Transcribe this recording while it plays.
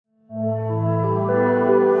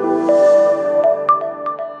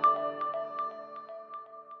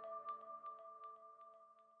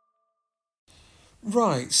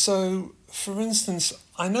Right, so for instance,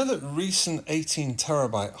 I know that recent 18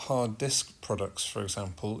 terabyte hard disk products, for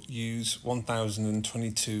example, use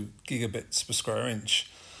 1022 gigabits per square inch,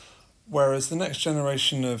 whereas the next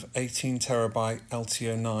generation of 18 terabyte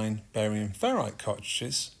LTO9 barium ferrite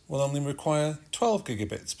cartridges will only require 12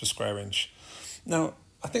 gigabits per square inch. Now,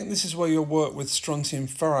 I think this is where your work with strontium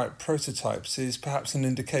ferrite prototypes is perhaps an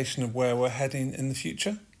indication of where we're heading in the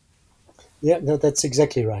future. Yeah, no, that's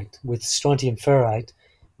exactly right. With strontium ferrite,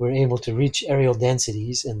 we're able to reach areal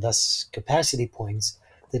densities and thus capacity points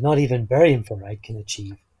that not even barium ferrite can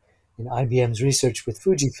achieve. In IBM's research with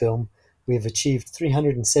Fujifilm, we have achieved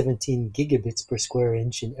 317 gigabits per square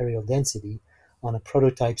inch in areal density on a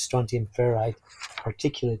prototype strontium ferrite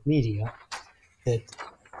particulate media that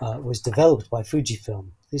was developed by Fujifilm.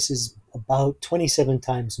 This is about 27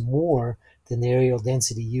 times more than the areal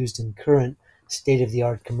density used in current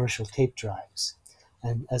state-of-the-art commercial tape drives.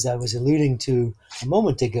 And as I was alluding to a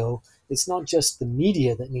moment ago, it's not just the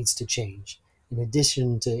media that needs to change. In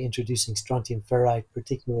addition to introducing strontium ferrite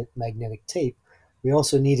particulate magnetic tape, we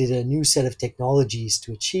also needed a new set of technologies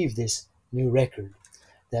to achieve this new record.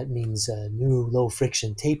 That means a new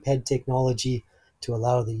low-friction tape head technology to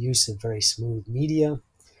allow the use of very smooth media,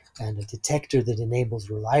 and a detector that enables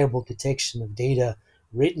reliable detection of data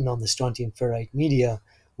written on the strontium ferrite media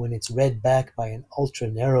when it's read back by an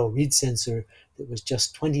ultra-narrow read sensor that was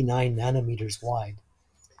just 29 nanometers wide.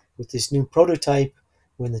 With this new prototype,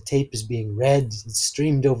 when the tape is being read, it's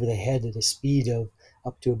streamed over the head at a speed of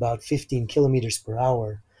up to about 15 kilometers per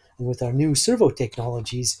hour. And with our new servo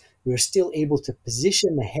technologies, we are still able to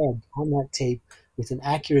position the head on that tape with an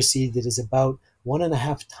accuracy that is about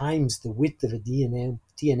 1.5 times the width of a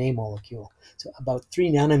DNA molecule, so about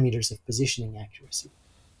 3 nanometers of positioning accuracy.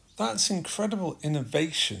 That's incredible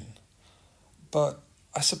innovation, but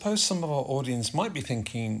I suppose some of our audience might be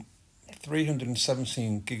thinking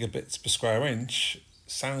 317 gigabits per square inch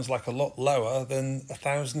sounds like a lot lower than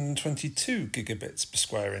 1022 gigabits per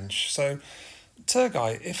square inch. So,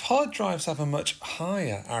 Turguy, if hard drives have a much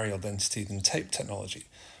higher areal density than tape technology,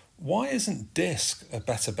 why isn't disk a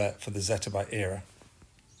better bet for the ZettaByte era?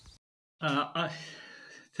 I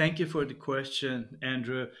thank you for the question,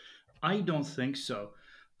 Andrew. I don't think so.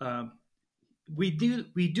 Um, we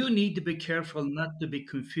do need to be careful not to be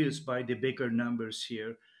confused by the bigger numbers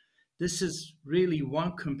here. This is really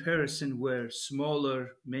one comparison where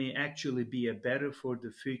smaller may actually be a better for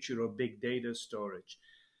the future of big data storage.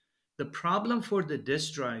 The problem for the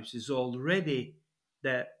disk drives is already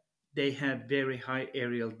that they have very high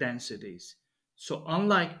areal densities. So,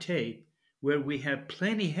 unlike tape, where we have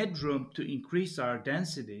plenty headroom to increase our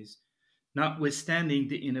densities, notwithstanding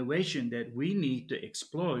the innovation that we need to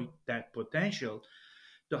exploit that potential,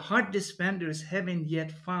 the hard disk vendors haven't yet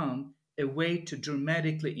found a way to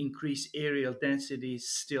dramatically increase areal densities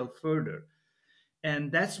still further. And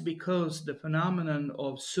that's because the phenomenon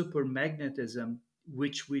of supermagnetism,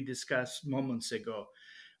 which we discussed moments ago,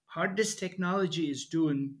 hard disk technology is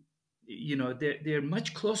doing, they're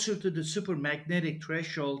much closer to the supermagnetic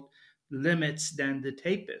threshold limits than the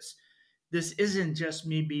tape is. This isn't just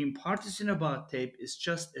me being partisan about tape, it's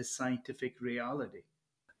just a scientific reality.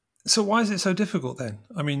 So, why is it so difficult then?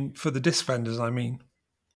 I mean, for the disk vendors, I mean.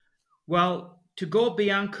 Well, to go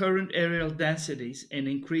beyond current areal densities and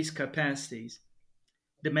increase capacities,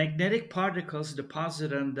 the magnetic particles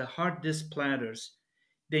deposited on the hard disk platters,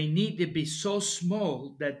 they need to be so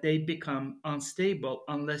small that they become unstable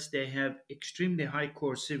unless they have extremely high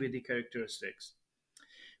coercivity characteristics,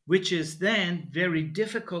 which is then very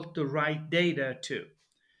difficult to write data to.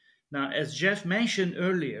 Now, as Jeff mentioned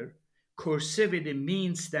earlier, coercivity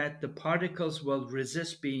means that the particles will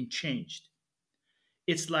resist being changed.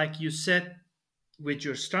 It's like you said with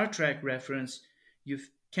your Star Trek reference, you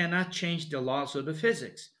cannot change the laws of the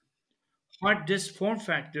physics. Hard disk form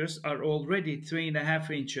factors are already 3.5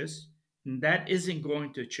 inches, and that isn't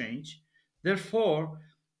going to change. Therefore,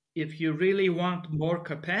 if you really want more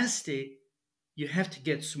capacity, you have to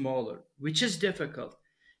get smaller, which is difficult.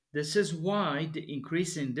 This is why the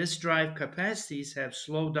increase in disk drive capacities have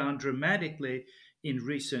slowed down dramatically in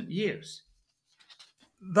recent years.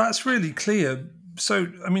 That's really clear. So,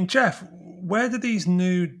 I mean, Jeff, where do these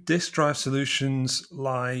new disk drive solutions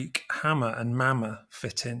like Hammer and Mama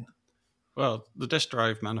fit in? Well, the disk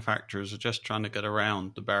drive manufacturers are just trying to get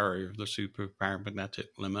around the barrier of the superparamagnetic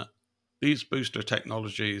limit. These booster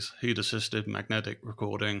technologies, heat assisted magnetic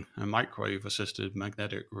recording and microwave assisted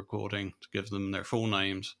magnetic recording, to give them their full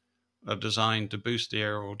names, are designed to boost the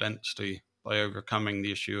aerial density by overcoming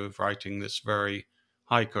the issue of writing this very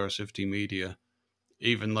high coercivity media,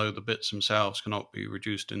 even though the bits themselves cannot be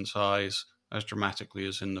reduced in size as dramatically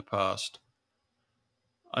as in the past.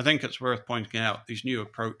 I think it's worth pointing out these new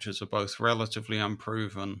approaches are both relatively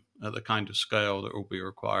unproven at the kind of scale that will be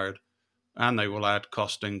required, and they will add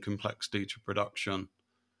cost and complexity to production.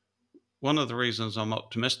 One of the reasons I'm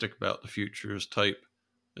optimistic about the future of tape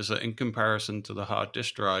is that in comparison to the hard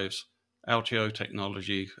disk drives, LTO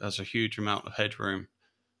technology has a huge amount of headroom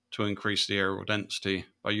to increase the areal density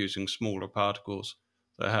by using smaller particles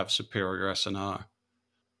that have superior SNR.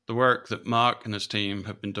 The work that Mark and his team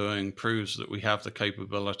have been doing proves that we have the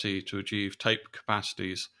capability to achieve tape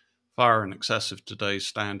capacities far in excess of today's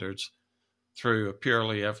standards through a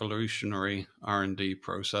purely evolutionary R&D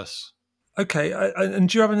process. Okay, and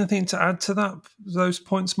do you have anything to add to those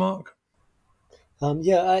points, Mark?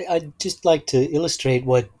 I'd just like to illustrate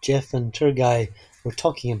what Geoff and Turguy were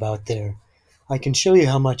talking about there. I can show you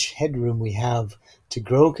how much headroom we have to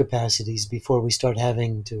grow capacities before we start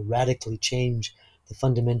having to radically change the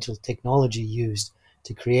fundamental technology used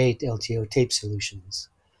to create LTO tape solutions.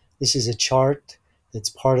 This is a chart that's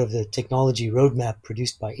part of the technology roadmap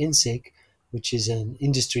produced by INSIC, which is an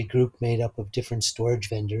industry group made up of different storage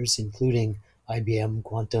vendors, including IBM,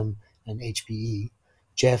 Quantum, and HPE.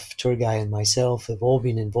 Geoff, Turguy, and myself have all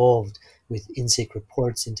been involved with INSIC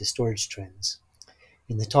reports into storage trends.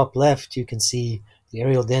 In the top left, you can see the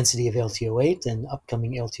areal density of LTO-8 and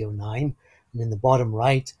upcoming LTO-9, and in the bottom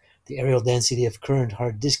right, the areal density of current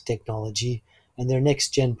hard disk technology and their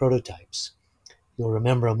next-gen prototypes. You'll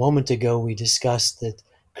remember a moment ago we discussed that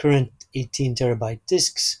current 18 terabyte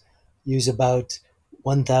disks use about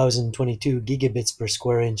 1022 gigabits per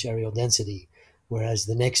square inch areal density, whereas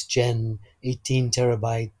the next-gen 18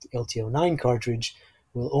 terabyte LTO-9 cartridge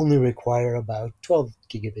will only require about 12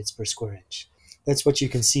 gigabits per square inch. That's what you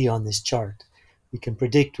can see on this chart. We can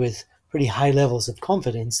predict with pretty high levels of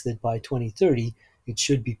confidence that by 2030, it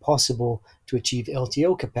should be possible to achieve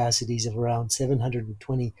LTO capacities of around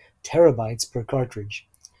 720 terabytes per cartridge.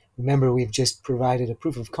 Remember, we've just provided a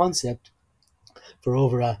proof of concept for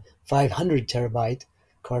over a 500 terabyte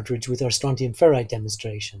cartridge with our strontium ferrite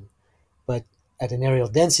demonstration, but at an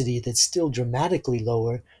areal density that's still dramatically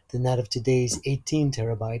lower than that of today's 18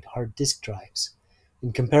 terabyte hard disk drives.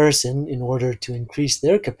 In comparison, in order to increase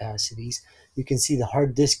their capacities, you can see the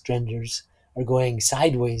hard disk vendors are going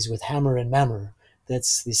sideways with hammer and mammer.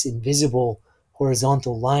 That's this invisible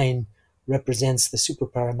horizontal line represents the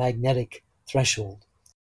superparamagnetic threshold.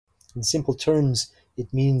 In simple terms,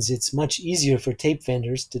 it means it's much easier for tape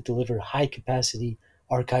vendors to deliver high-capacity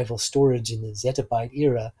archival storage in the ZettaByte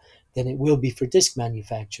era than it will be for disk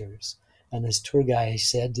manufacturers. And as Turguy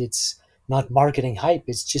said, it's not marketing hype,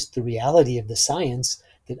 it's just the reality of the science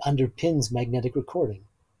that underpins magnetic recording.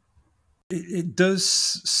 It does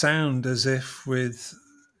sound as if with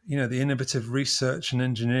the innovative research and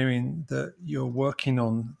engineering that you're working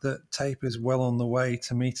on, that tape is well on the way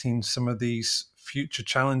to meeting some of these future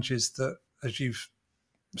challenges that, as you've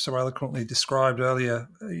so eloquently described earlier,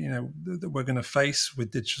 that we're going to face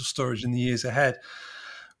with digital storage in the years ahead.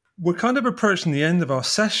 We're kind of approaching the end of our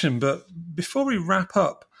session, but before we wrap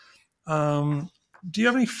up, do you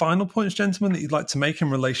have any final points, gentlemen, that you'd like to make in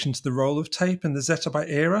relation to the role of tape in the ZettaByte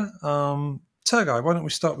era? Turguy, why don't we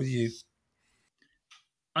start with you?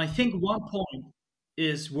 I think one point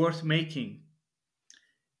is worth making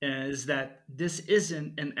is that this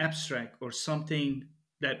isn't an abstract or something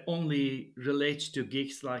that only relates to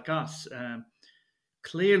geeks like us.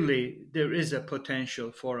 Clearly, there is a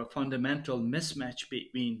potential for a fundamental mismatch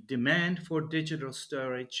between demand for digital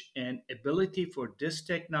storage and ability for this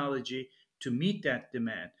technology to meet that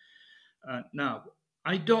demand. Now,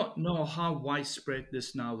 I don't know how widespread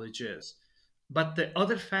this knowledge is, but the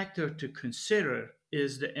other factor to consider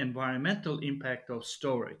is the environmental impact of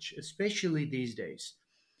storage, especially these days.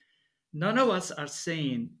 None of us are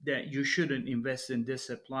saying that you shouldn't invest in this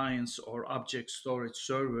appliance or object storage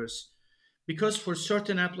servers because for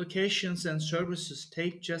certain applications and services,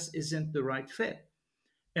 tape just isn't the right fit.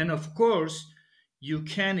 And of course, you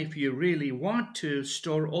can, if you really want to,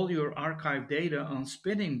 store all your archive data on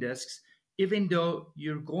spinning disks, even though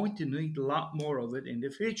you're going to need a lot more of it in the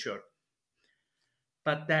future.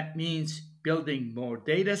 But that means building more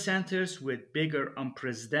data centers with bigger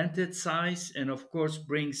unprecedented size, and of course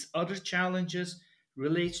brings other challenges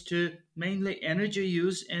relates to mainly energy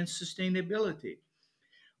use and sustainability.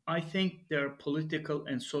 I think there are political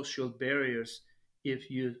and social barriers if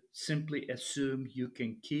you simply assume you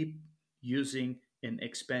can keep using and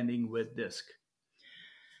expanding with disk.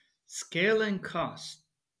 Scale and cost,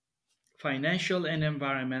 financial and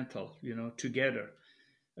environmental, together,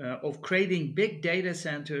 of creating big data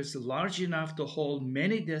centers large enough to hold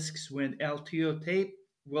many disks when LTO tape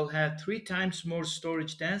will have 3 times more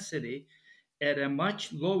storage density at a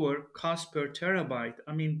much lower cost per terabyte.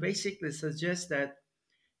 I mean, basically suggests that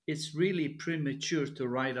it's really premature to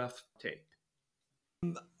write off tape.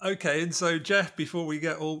 Okay, and so Geoff, before we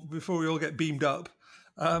all get beamed up,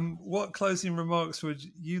 what closing remarks would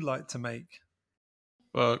you like to make?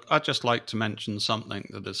 Well, I'd just like to mention something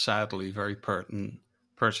that is sadly very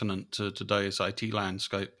pertinent to today's IT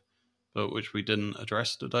landscape, but which we didn't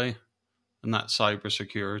address today, and that's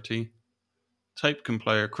cybersecurity. Tape can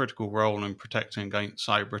play a critical role in protecting against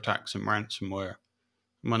cyber attacks and ransomware.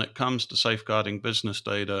 And when it comes to safeguarding business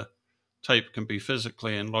data, tape can be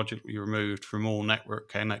physically and logically removed from all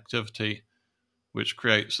network connectivity, which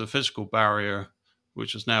creates the physical barrier,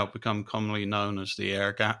 which has now become commonly known as the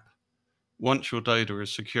air gap. Once your data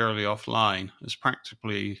is securely offline, it's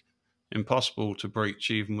practically impossible to breach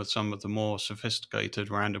even with some of the more sophisticated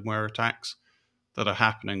ransomware attacks that are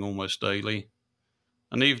happening almost daily.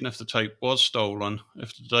 And even if the tape was stolen,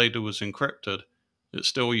 if the data was encrypted, it's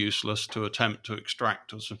still useless to attempt to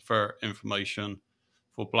extract or subvert information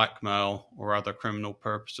for blackmail or other criminal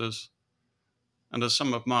purposes. And as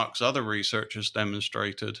some of Mark's other research has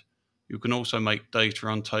demonstrated, you can also make data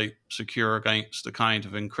on tape secure against the kind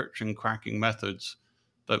of encryption cracking methods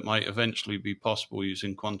that might eventually be possible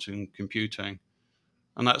using quantum computing.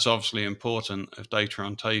 And that's obviously important if data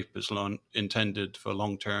on tape is intended for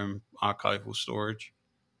long-term archival storage.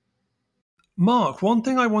 Mark, one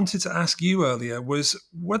thing I wanted to ask you earlier was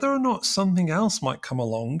whether or not something else might come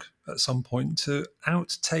along at some point to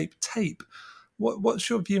out-tape tape. What's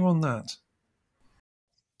your view on that?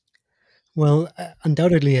 Well,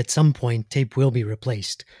 undoubtedly, at some point, tape will be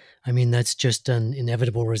replaced. I mean, that's just an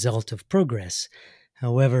inevitable result of progress.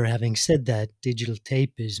 However, having said that, digital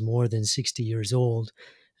tape is more than 60 years old,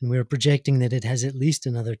 and we're projecting that it has at least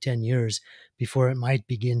another 10 years before it might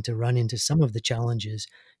begin to run into some of the challenges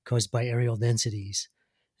caused by aerial densities.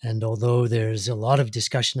 And although there's a lot of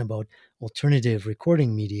discussion about alternative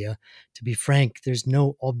recording media, to be frank, there's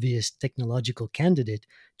no obvious technological candidate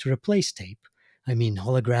to replace tape. I mean,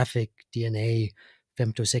 holographic DNA,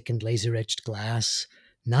 femtosecond laser etched glass,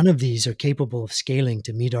 none of these are capable of scaling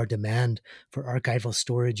to meet our demand for archival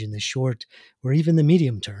storage in the short or even the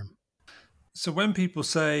medium term. So when people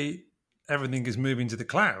say everything is moving to the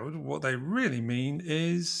cloud, what they really mean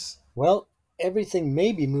is... Well, everything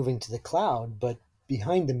may be moving to the cloud, but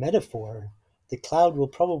behind the metaphor, the cloud will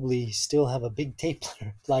probably still have a big tape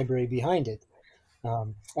library behind it.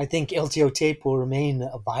 I think LTO tape will remain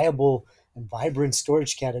a viable and vibrant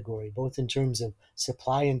storage category, both in terms of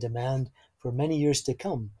supply and demand for many years to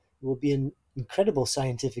come. It will be an incredible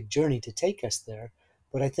scientific journey to take us there,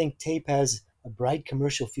 but I think tape has a bright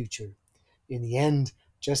commercial future. In the end,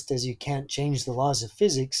 just as you can't change the laws of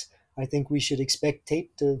physics, I think we should expect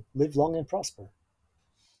tape to live long and prosper.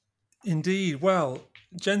 Indeed. Well,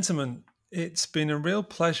 gentlemen, it's been a real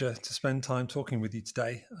pleasure to spend time talking with you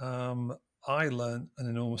today. I learned an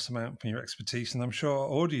enormous amount from your expertise, and I'm sure our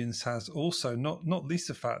audience has also, not least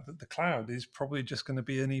the fact that the cloud is probably just going to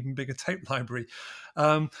be an even bigger tape library.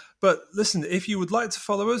 But listen, if you would like to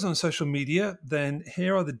follow us on social media, then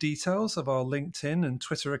here are the details of our LinkedIn and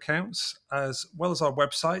Twitter accounts, as well as our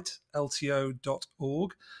website,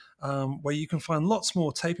 lto.org. Where you can find lots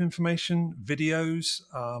more tape information, videos,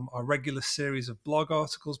 our regular series of blog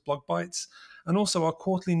articles, blog bites, and also our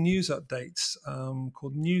quarterly news updates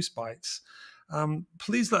called News Bites.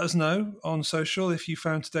 Please let us know on social if you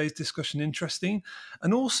found today's discussion interesting.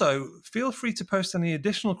 And also, feel free to post any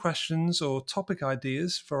additional questions or topic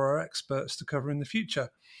ideas for our experts to cover in the future.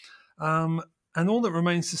 And all that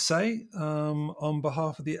remains to say on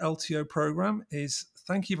behalf of the LTO program is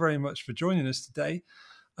thank you very much for joining us today.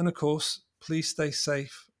 And of course, please stay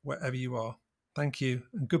safe wherever you are. Thank you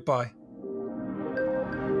and goodbye.